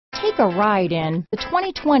Take a ride in the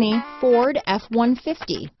 2020 Ford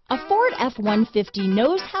F-150. A Ford F-150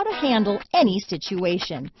 knows how to handle any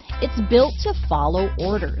situation. It's built to follow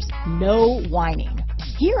orders, no whining.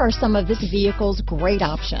 Here are some of this vehicle's great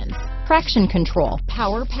options: traction control,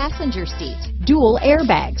 power passenger seat, dual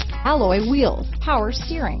airbags, alloy wheels, power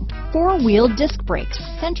steering, four-wheel disc brakes,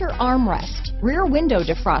 center armrest, rear window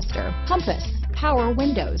defroster, compass, power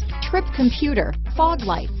windows, trip computer, fog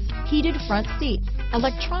lights, heated front seats,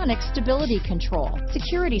 electronic stability control,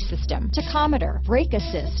 security system, tachometer, brake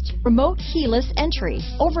assist, remote keyless entry,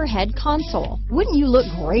 overhead console. Wouldn't you look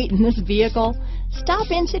great in this vehicle? Stop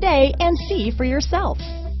in today and see for yourself.